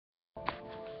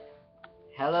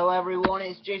Hello everyone,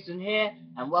 it's Jason here,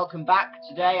 and welcome back.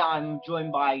 Today I'm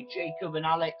joined by Jacob and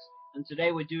Alex, and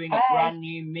today we're doing a brand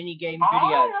new mini-game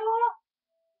video.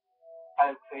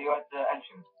 Alex, so you're at the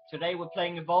entrance. Today we're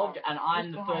playing Evolved, and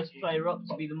I'm the first player up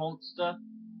to be the monster.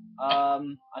 I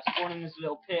spawned in this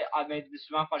little pit. I made this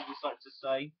map, I'd just like to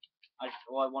say.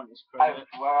 All I want is credit. Alex,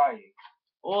 where are you?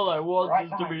 All I want Right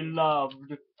is to be loved.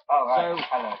 Oh, right. So,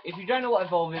 Hello. if you don't know what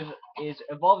Evolve is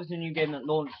Evolve is a new game that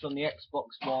launched on the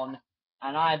Xbox One,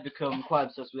 and I have become quite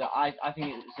obsessed with it. I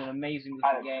think it's an amazing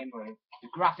looking game. Please. The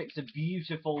graphics are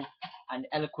beautiful and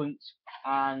eloquent,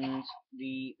 and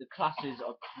the classes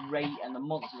are great, and the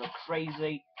monsters are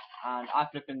crazy, and I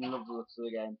flipping love the looks of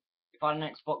the game. If I had an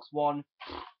Xbox One,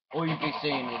 all you'd be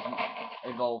seeing is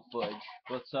Evolve footage.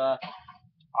 But I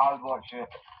would watch it.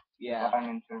 yeah, I'm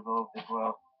into Evolved as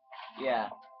well. yeah.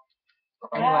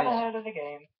 Never heard of the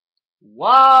game.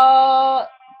 What?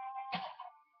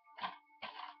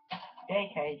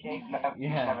 JK.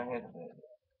 Yeah. Never heard of it.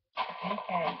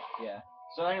 JK. Yeah.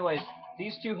 So anyways,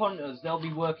 these two hunters, they'll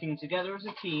be working together as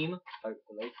a team,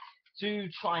 hopefully, to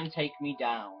try and take me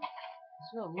down.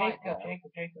 It's not right there.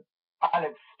 Jacob.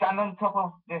 Alex, stand on top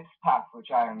of this path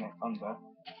which I am under.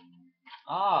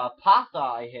 Ah, path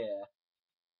I hear.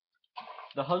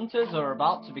 The hunters are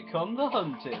about to become the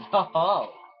hunted. Ha ha.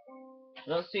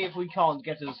 Let's see if we can't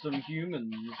get us some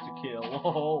humans to kill.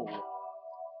 Oh.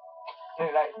 So,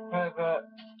 like, further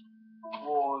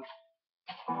towards...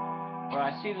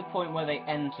 Right, I see the point where they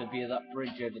enter via that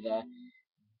bridge over there,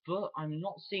 but I'm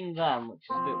not seeing them, which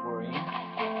is a bit worrying.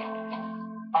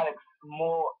 Alex,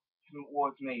 more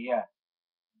towards me, yeah.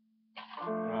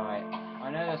 Right, I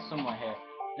know there's somewhere here.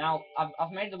 Now,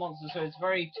 I've made the monster so it's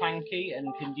very tanky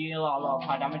and can deal a lot of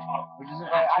high damage, but doesn't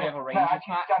actually have a range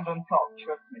attack. Stand on top,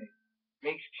 trust me.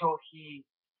 Make sure he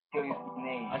goes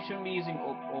me. I shouldn't be using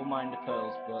all mine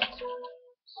pearls, but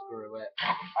screw it.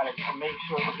 Alex, make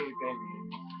sure he goes over you.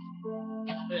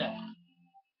 Yeah.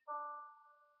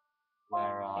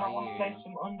 Where are I want to you? place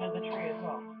him under the tree as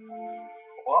well.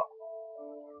 What?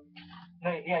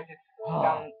 No, yeah, just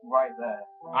stand right there.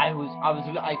 I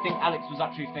think Alex was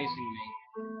actually facing me.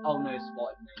 Oh no, he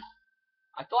spotted me.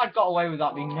 I thought I'd got away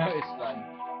without being noticed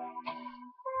then.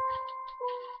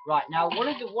 Right, now what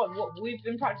we've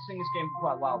been practicing this game for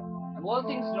quite a while, and one of the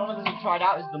things none of us have tried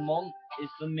out is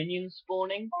the minion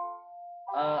spawning.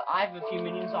 I have a few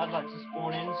minions I'd like to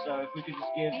spawn in, so if we could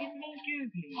just give...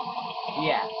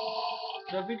 Yeah.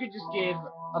 So if we could just give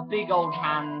a big old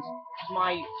hand to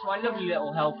my lovely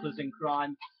little helpers in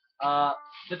crime,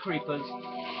 the creepers.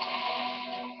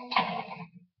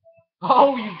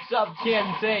 Oh, you sub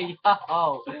TNT!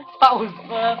 Oh, that was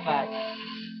perfect!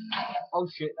 Oh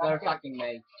shit, they're attacking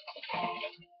me.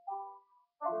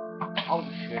 Oh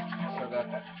shit, sugar.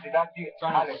 Did that do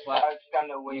Alex,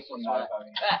 stand away from that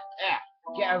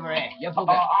guy. Get over here, you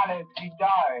bugger. Oh, Alex, he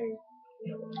died.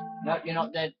 No, you're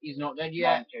not dead. He's not dead No,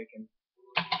 yet. I'm joking.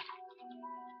 I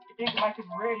think I could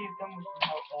really have done with some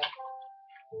help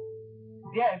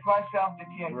there. Yeah, if I self the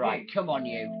TNT. Right, come on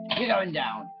you. You're going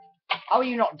down. How are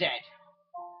you not dead?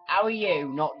 How are you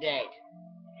not dead?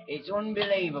 It's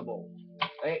unbelievable.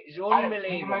 It's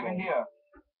unbelievable. Alex, here.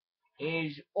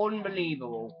 It's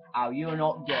unbelievable how you're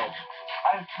not dead.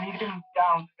 Alex, lead him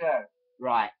downstairs.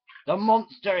 Right. The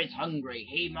monster is hungry.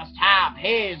 He must have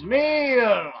his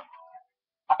meal.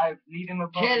 Alex, lead him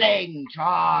above. Killing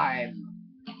time.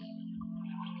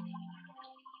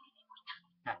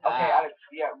 Okay, Alex,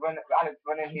 yeah, run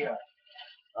in here.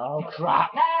 Oh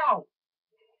crap. Now!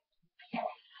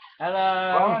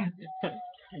 Hello. Run.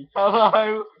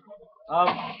 Hello.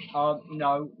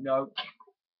 No.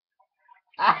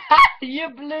 You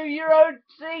blew your own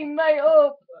teammate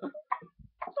up.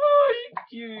 Oh,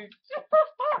 you cute.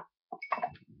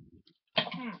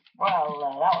 Well,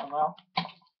 that went well.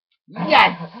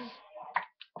 Yes.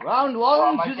 Round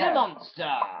one Well, to the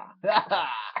monster.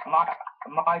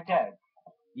 Am I dead?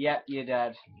 Yep, you're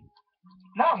dead.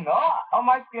 No, I'm not. How am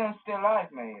I still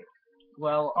alive, mate?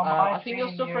 Well, I think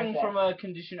you're suffering from a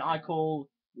condition I call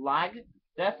lag.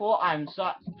 Therefore, I'm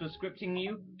prescripting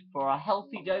you for a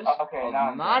healthy dose of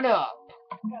man up.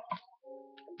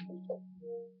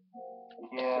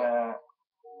 Yeah,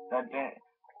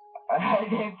 I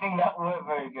didn't think that worked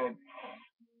very good.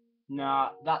 Nah,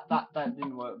 that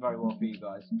didn't work very well for you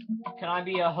guys. Can I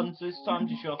be a hunter this time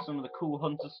to show off some of the cool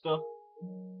hunter stuff?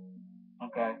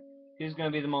 Okay. Who's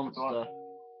gonna be the monster?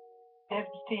 Tips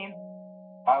team.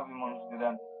 I'll be monster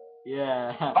then.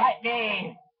 Yeah. Fight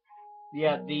me!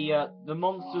 Yeah, the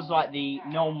monster's like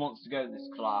no one wants to go to this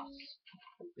class.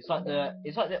 It's like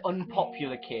the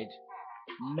unpopular kid.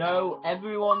 No,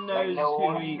 everyone knows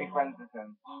who he. Be friends with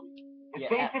him.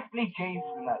 It's Yeah. basically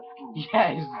Jason at school.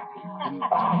 Yes.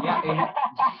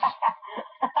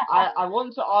 I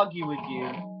want to argue with you,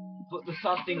 but the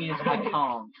sad thing is I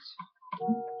can't.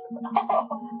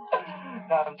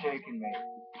 No, I'm joking,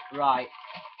 mate. Right.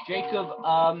 Jacob,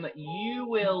 you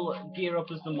will gear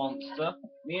up as the monster.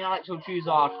 Me and Alex will choose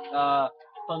our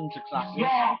hunter classes.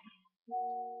 Yes!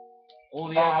 All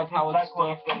the I just overpowered like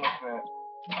what stuff. you've done with it.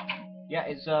 Yeah,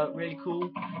 it's really cool.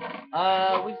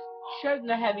 We've shown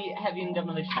the heavy and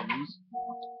demolitions.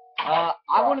 I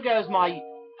want to go as my,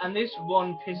 and this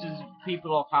one pisses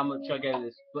people off how much I go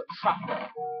this, but Trapper.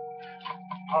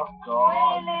 Oh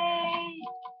god. Really?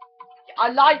 I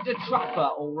like the Trapper,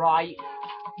 alright?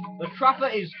 The Trapper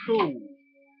is cool.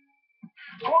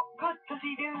 What good does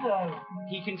he do though?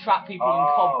 He can trap people in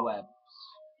Oh. cobwebs.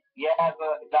 Yeah,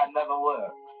 but that never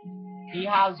works. He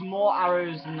has more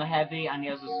arrows than the heavy, and he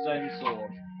has a stone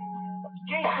sword.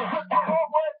 Jason, what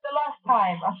worked the last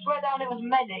time? I swear down it was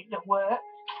medic that worked,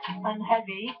 and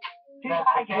heavy. Do No,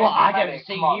 that again. Well, I don't medic,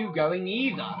 see come on. you going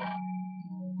either.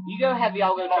 You go heavy,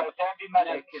 I'll go No, Trapper. don't be No,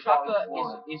 medic. 'cause that Trapper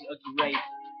was boring. is a great.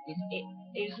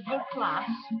 It's a good class.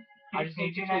 I just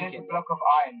need to you know tweak there's it. a block of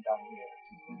iron down here.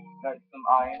 There's some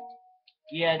iron.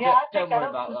 Yeah, Yeah, I don't picked that worry up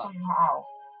about that. somehow.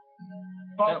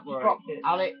 But Don't you worry. dropped it.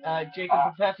 Alec, Jacob,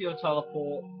 prepare for your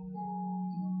teleport.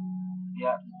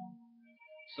 Yeah.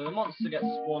 So the monster gets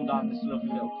spawned down this lovely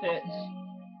little pit.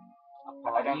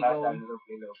 I don't like that lovely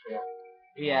little bit.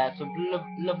 Yeah, it's a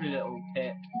lovely little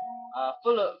pit.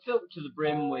 Filled to the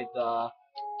brim with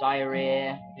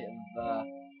diarrhea, bit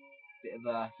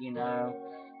of you know,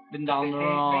 been down the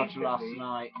road last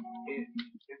night. It's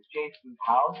Jason's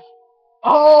house.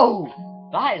 Oh,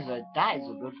 that is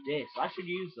a good diss. I should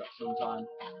use that sometime.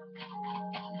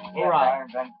 Yeah, Alright. I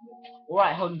invented it.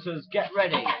 Alright, hunters, get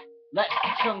ready. Let's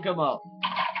chunk 'em up.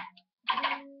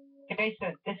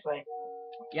 Jason, this way.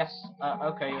 Yes.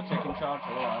 Okay, you're taking charge.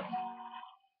 Alright.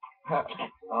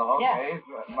 Oh, Yeah. okay.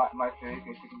 My theory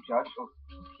is taking charge of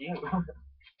you.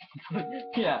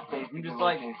 Yeah. Basically,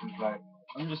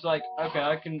 I'm just like, okay,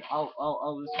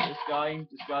 I'll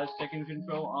this guy's taking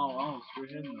control. I'll screw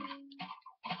him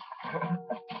then.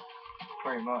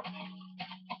 Pretty much.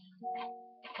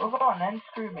 Well, go on then,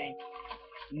 screw me.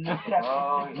 No,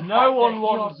 Oh, no one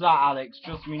wants that, Alex.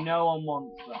 Trust me, no one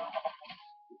wants that.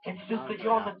 It's just that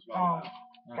you're the... Oh,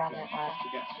 damn it, man.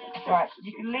 Right,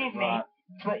 you can leave me,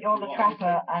 but you're the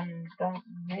trapper and don't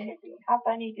really have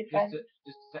any defense.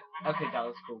 Okay, that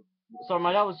was cool. Sorry,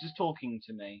 my dad was just talking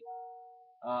to me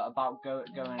about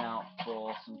going out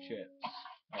for some chips,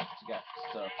 like, to get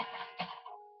stuff.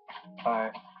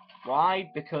 Alright. Why?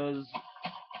 Because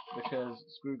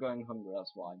screw going hungry.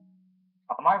 That's why.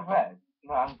 Am I red?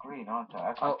 No, I'm green, aren't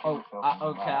I? I can't see myself.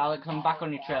 Okay, Alex, I'm back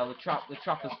on your trail. The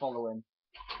trapper's following.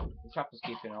 The trapper's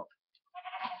keeping up.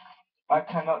 I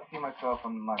cannot see myself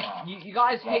on my map. You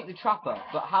guys hate the trapper,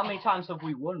 but how many times have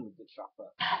we won with the trapper?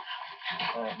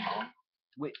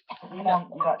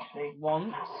 Once, actually.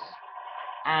 Once.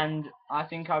 And I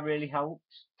think I really helped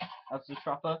as the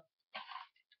trapper.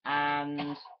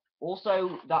 And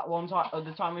also that one time, at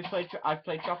the time I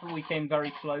played trapper, we came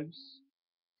very close.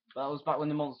 That was back when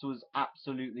the monster was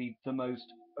absolutely the most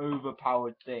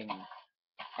overpowered thing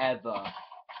ever.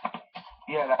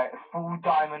 Yeah, like full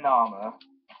diamond armor.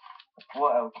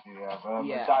 What else do you have?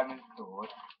 Yeah. A diamond sword.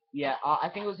 Yeah, I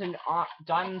think it was an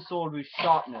diamond sword with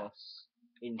sharpness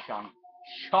enchant.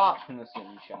 Sharpness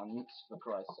enchant, for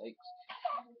Christ's sakes.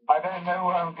 I don't know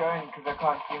where I'm going because I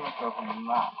can't see myself on the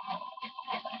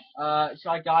map. Should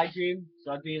I guide you?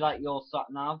 Should I be like your sat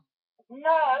nav?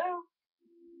 No!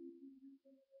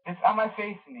 Am I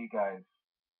facing you guys?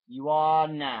 You are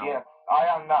now. Yes, I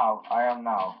am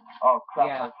now. Oh crap,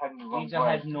 Yeah, I was heading the you wrong need to way.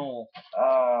 head north.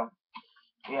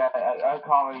 Yeah, I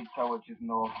can't really tell which is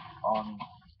north on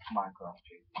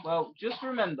Minecraft. Well, just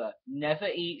remember, never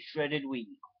eat shredded wheat.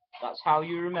 That's how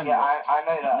you remember. Yeah, I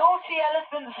know that. Naughty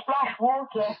elephant splash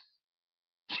water!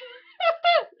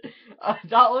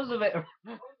 That was a bit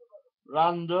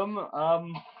random. No,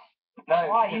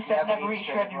 Why? You because said never eat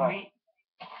shredded wheat.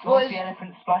 What Naughty is-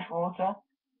 elephant splash water.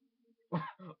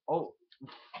 Oh,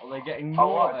 are they getting Oh,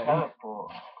 what a naughty?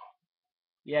 teleport.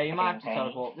 Yeah, you might have to Okay.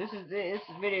 teleport. This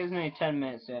video is only 10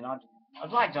 minutes in.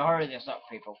 I'd like to hurry this up,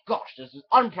 people. Gosh, this is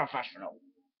unprofessional.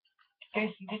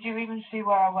 Jason, did you even see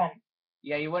where I went?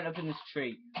 Yeah, you went up in this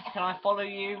tree. Can I follow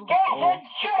you? Jason, Or-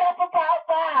 shut up about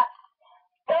that!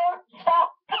 Don't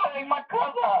stop blowing my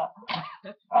cover!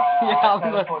 Yeah, I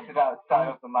I'm the- teleported outside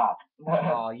of the map.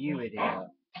 Oh, you idiot.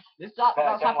 That's Don't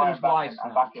happened worry, twice I'm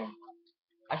now. back in.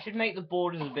 I should make the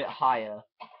borders a bit higher.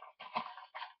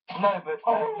 No, but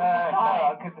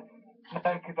Oh,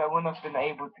 because I wouldn't have been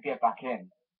able to get back in.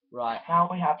 Right. Now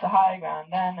we have the high ground.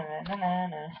 Na, na, na, na,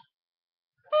 na.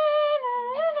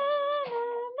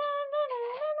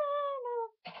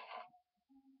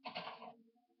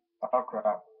 Oh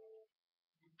crap.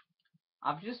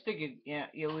 I've just figured,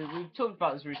 we've talked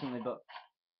about this recently, but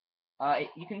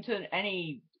you can turn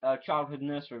any childhood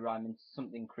nursery rhyme into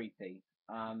something creepy.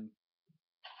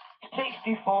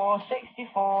 64,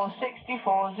 64,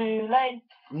 64 Zoo Lane.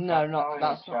 No,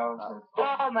 that's not.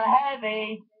 Some are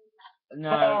heavy.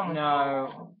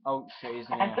 No. Oh shit,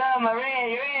 isn't And it? some are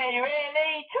really, really,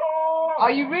 really tall.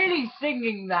 Are you really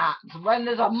singing that when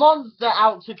there's a monster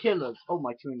out to kill us? Oh,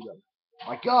 my chewing gum.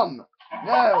 My gum!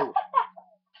 No!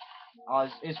 Oh,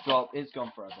 it's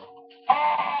gone forever.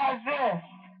 Oh, this!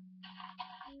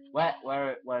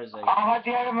 Where is it? I had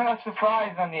the element of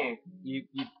surprise on you. You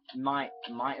might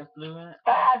have blew it.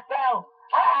 Ah, fell.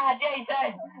 Ah,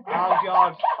 Jason.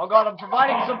 Oh god, I'm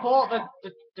providing support.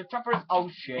 The trapper is. Oh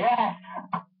shit. Yeah.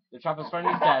 The trapper's friend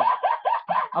is dead.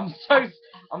 I'm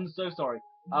so sorry.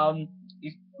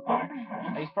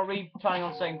 He's probably planning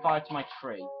on setting fire to my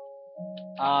tree.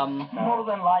 More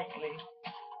than likely.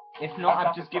 If not,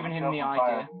 I've just given him the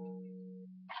idea.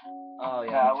 Oh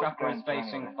yeah, the trapper is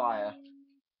facing fire.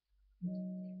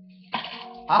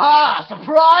 Ah!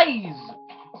 Surprise!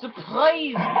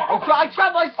 Surprise! I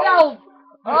trapped myself!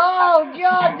 Oh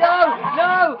god,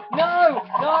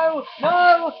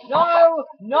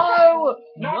 no!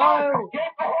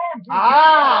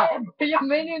 Ah! Your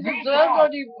minions have turned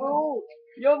on you, fool!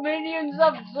 Your minions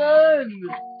have turned!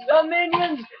 The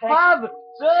minions have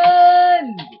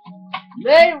turned!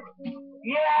 They...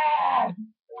 Yes!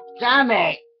 Damn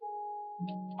it!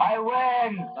 I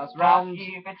win! That's round.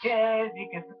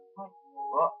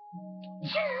 What?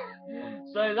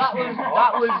 So that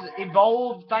was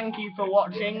Evolve. Thank you for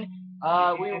watching.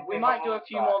 We might do a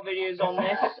few more videos on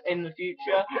this in the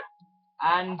future.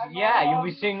 And yeah, you'll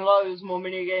be seeing loads more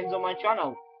mini games on my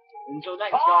channel. Until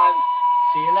next time,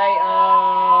 see you later.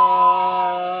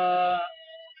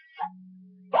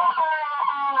 Bye.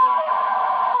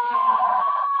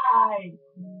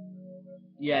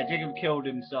 Yeah, Jacob killed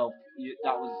himself.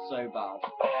 That was so bad.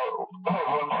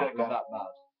 1 second. Was that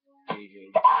bad? GG.